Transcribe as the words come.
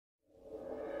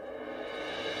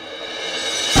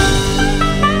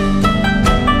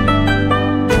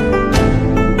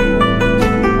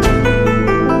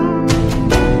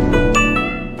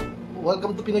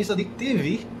Pinoy Sadik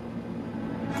TV.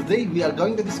 Today we are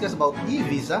going to discuss about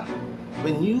e-visa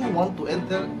when you want to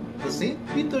enter the St.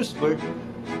 Petersburg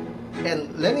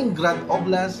and Leningrad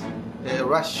Oblast,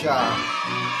 Russia.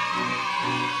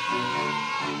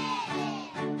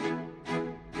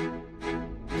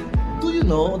 Do you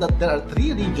know that there are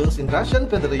 3 regions in Russian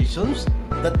Federations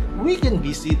that we can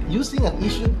visit using an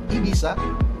issued e-visa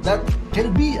that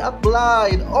can be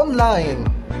applied online?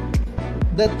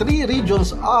 The 3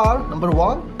 regions are: number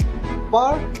 1,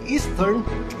 Park Eastern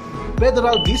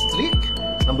Federal District;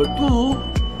 number 2,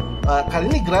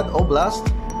 Kaliningrad Oblast;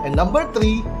 and number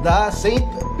 3, the St.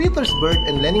 Petersburg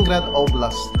and Leningrad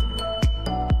Oblast.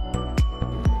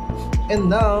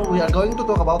 And now we are going to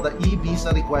talk about the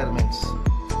e-visa requirements.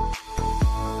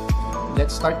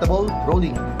 Let's start the ball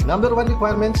rolling. Number 1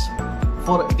 requirements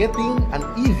for getting an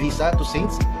e-visa to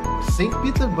St.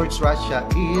 Petersburg, Russia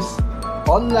is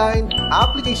online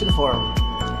application form.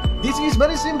 This is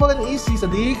very simple and easy,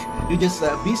 Sadik. You just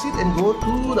visit and go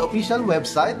to the official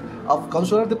website of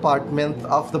Consular Department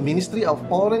of the Ministry of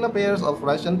Foreign Affairs of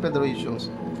Russian Federations.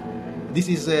 This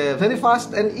is very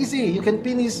fast and easy. You can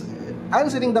finish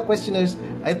answering the questionnaires,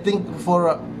 I think,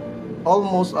 for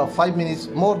almost 5 minutes,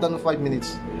 more than 5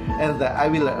 minutes. And I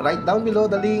will write down below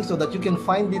the link so that you can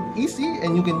find it easy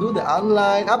and you can do the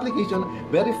online application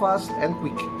very fast and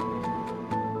quick.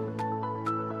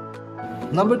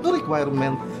 Number 2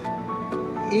 requirement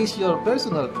is your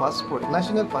personal passport,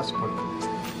 national passport.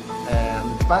 And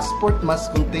passport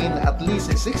must contain at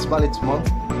least 6 valid months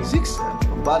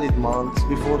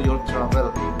before your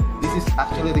travel. This is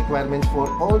actually requirement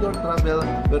for all your travel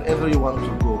wherever you want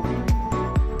to go.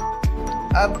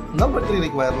 And number 3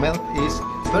 requirement is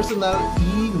personal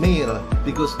email,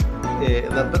 because the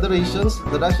federations,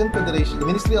 the Russian Federation, the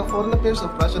Ministry of Foreign Affairs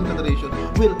of Russian Federation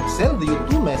will send you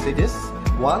 2 messages.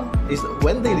 One is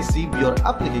when they receive your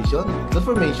application,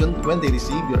 confirmation when they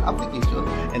receive your application,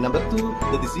 and number 2,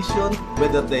 the decision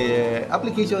whether the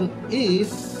application is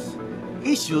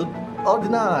issued or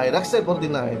denied, accept or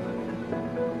denied.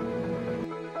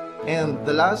 And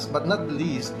the last but not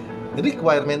least, the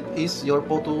requirement is your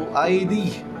photo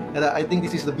ID. And I think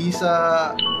this is the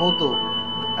visa photo.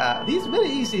 This is very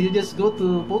easy. You just go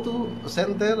to photo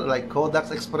center like Kodak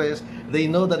Express. They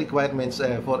know the requirements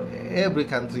for every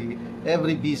country,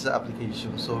 every visa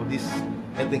application. So this,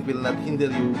 I think, will not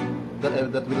hinder you.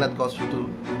 That will not cause you to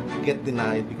get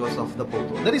denied because of the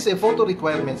photo. There is a photo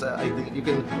requirements. I think you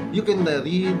can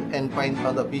read and find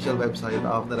on the official website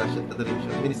of the Russian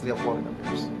Federation, Ministry of Foreign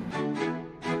Affairs.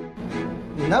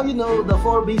 Now you know the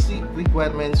 4 basic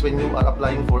requirements when you are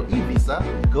applying for e-visa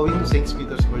going to St.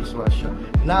 Petersburg, Russia.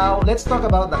 Now let's talk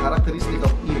about the characteristic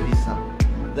of e-visa.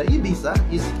 The e-visa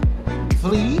is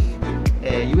free.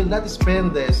 You will not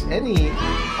spend any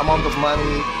amount of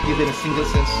money, even a single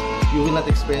cent. You will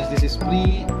not expense. This is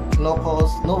free, no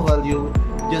cost, no value.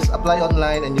 Just apply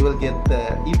online and you will get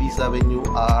the e-visa when you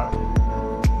are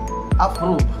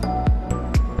approved.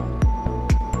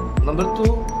 Number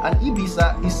 2, an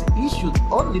e-visa is issued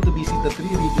only to visit the 3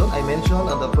 regions I mentioned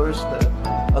on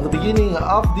the beginning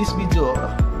of this video.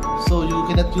 So you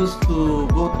cannot choose to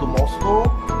go to Moscow.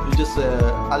 You just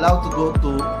allowed to go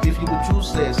to, if you would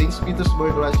choose St.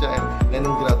 Petersburg, Russia, and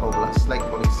Leningrad Oblast, like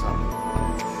for example.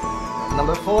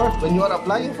 Number 4, when you are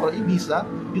applying for e-visa,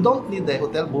 you don't need the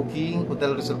hotel booking,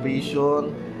 hotel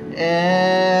reservation,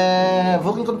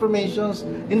 booking confirmations,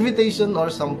 invitation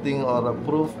or something, or a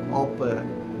proof of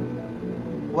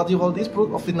what you call this,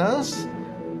 proof of finance.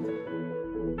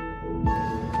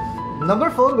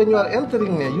 Number 4, when you are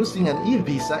entering using an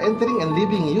e-visa, entering and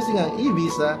leaving using an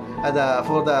e-visa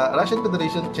for the Russian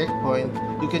Federation checkpoint,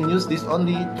 you can use this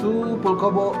only to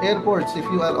Pulkovo airports if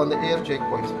you are on the air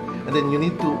checkpoints. And then you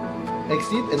need to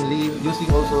exit and leave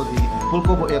using also the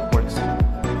Pulkovo airports.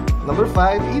 Number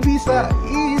 5, e-visa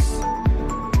is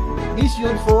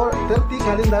issued for 30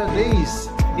 calendar days.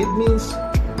 It means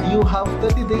you have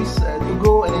 30 days to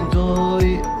go and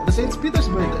enjoy the St.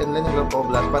 Petersburg and Leningrad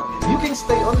Oblast, but you can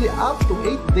stay only up to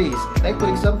 8 days. Like for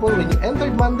example, when you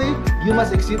entered Monday, you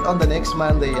must exit on the next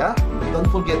Monday. Don't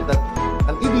forget that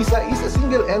an e-visa is a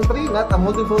single entry, not a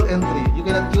multiple entry. You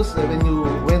cannot use when you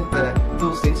went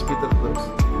to St. Petersburg.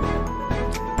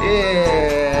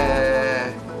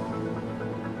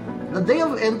 The day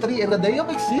of entry and the day of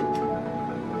exit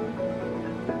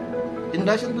in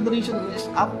Russian Federation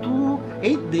is up to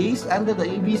 8 days under the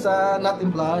e-visa not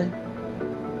implied.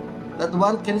 That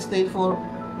one can stay for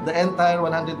the entire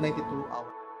 192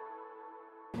 hours.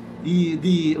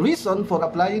 The reason for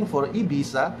applying for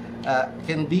Evisa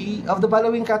can be of the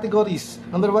following categories.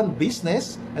 Number 1,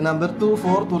 business, and number 2,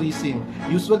 for tourism.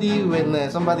 Usually, when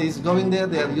somebody is going there,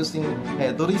 they are using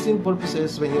tourism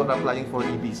purposes when you are applying for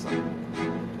Evisa.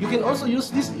 You can also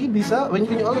use this Evisa when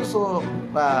you can also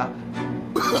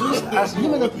choose as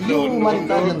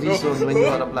humanitarian reason when you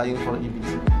are applying for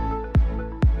Evisa.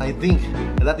 I think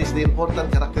that is the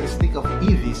important characteristic of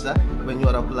Evisa when you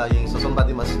are applying, so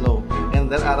somebody must know. And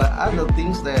there are other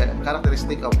things, the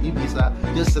characteristic of Evisa,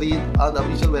 just read on the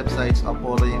official websites of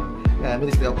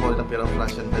Ministry of Foreign Affairs of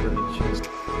Russian Federation.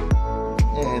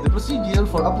 The procedure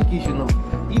for application of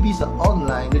Evisa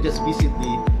online, you just visit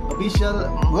the official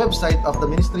website of the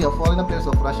Ministry of Foreign Affairs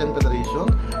of Russian Federation.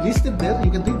 Listed there, you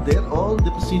can read there all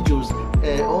the procedures,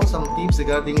 all some tips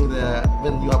regarding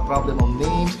when you have problem on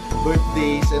names,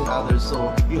 birthdays, and others.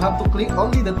 So you have to click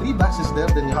only the 3 boxes there.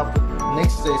 Then you have to,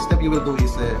 next step you will do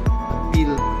is fill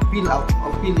in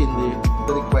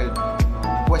the required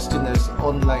questionnaires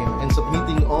online and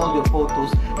submitting all your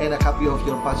photos and a copy of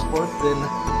your passport. Then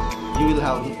you will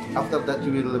have, after that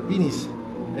you will finish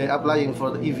applying for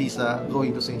the Evisa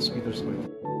going to St. Petersburg.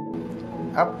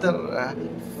 After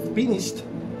finished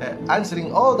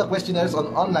answering all the questionnaires on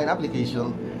online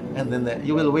application, and then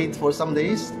you will wait for some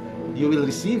days, you will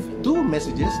receive 2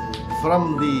 messages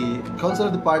from the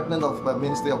Consular Department of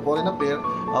Ministry of Foreign Affairs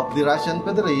of the Russian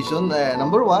Federation.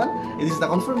 Number 1, it is the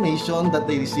confirmation that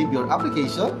they received your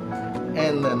application,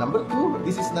 and number 2,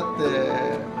 this is not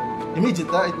immediate,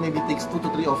 it maybe takes 2 to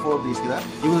 3 or 4 days.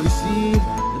 You will receive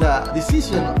the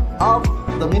decision of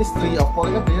the Ministry of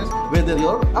Foreign Affairs whether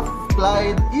your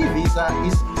applied Evisa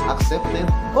is accepted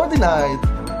or denied.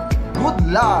 Good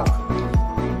luck!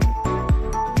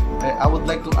 I would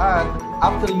like to add,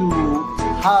 after you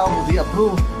have the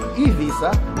approved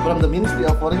Evisa from the Ministry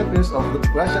of Foreign Affairs of the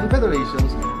Russian Federation,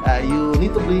 you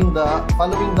need to bring the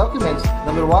following documents.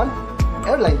 Number 1,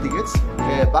 airline tickets,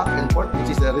 back and forth,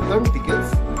 which is return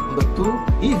tickets. Number 2,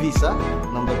 Evisa.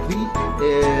 Number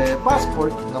 3,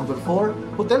 passport. Number 4,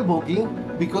 hotel booking.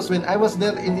 Because when I was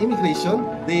there in immigration,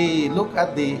 they look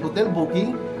at the hotel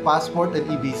booking, passport, and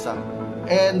Evisa.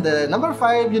 And number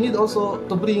 5, you need also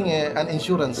to bring an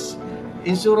insurance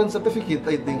certificate.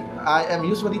 I think I am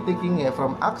usually taking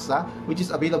from AXA, which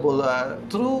is available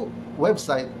through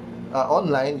website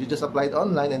online. You just apply it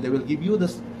online, and they will give you the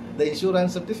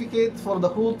insurance certificate for the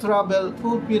whole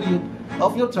period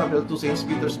of your travel to St.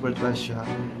 Petersburg, Russia.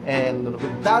 And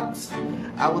with that,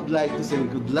 I would like to say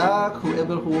good luck,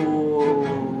 whoever who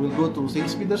will go to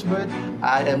St. Petersburg.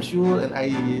 I am sure and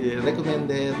I recommend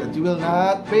that you will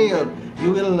not fail.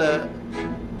 You will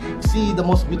see the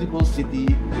most beautiful city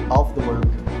of the world.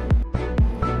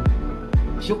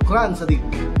 Shukran, Sadik.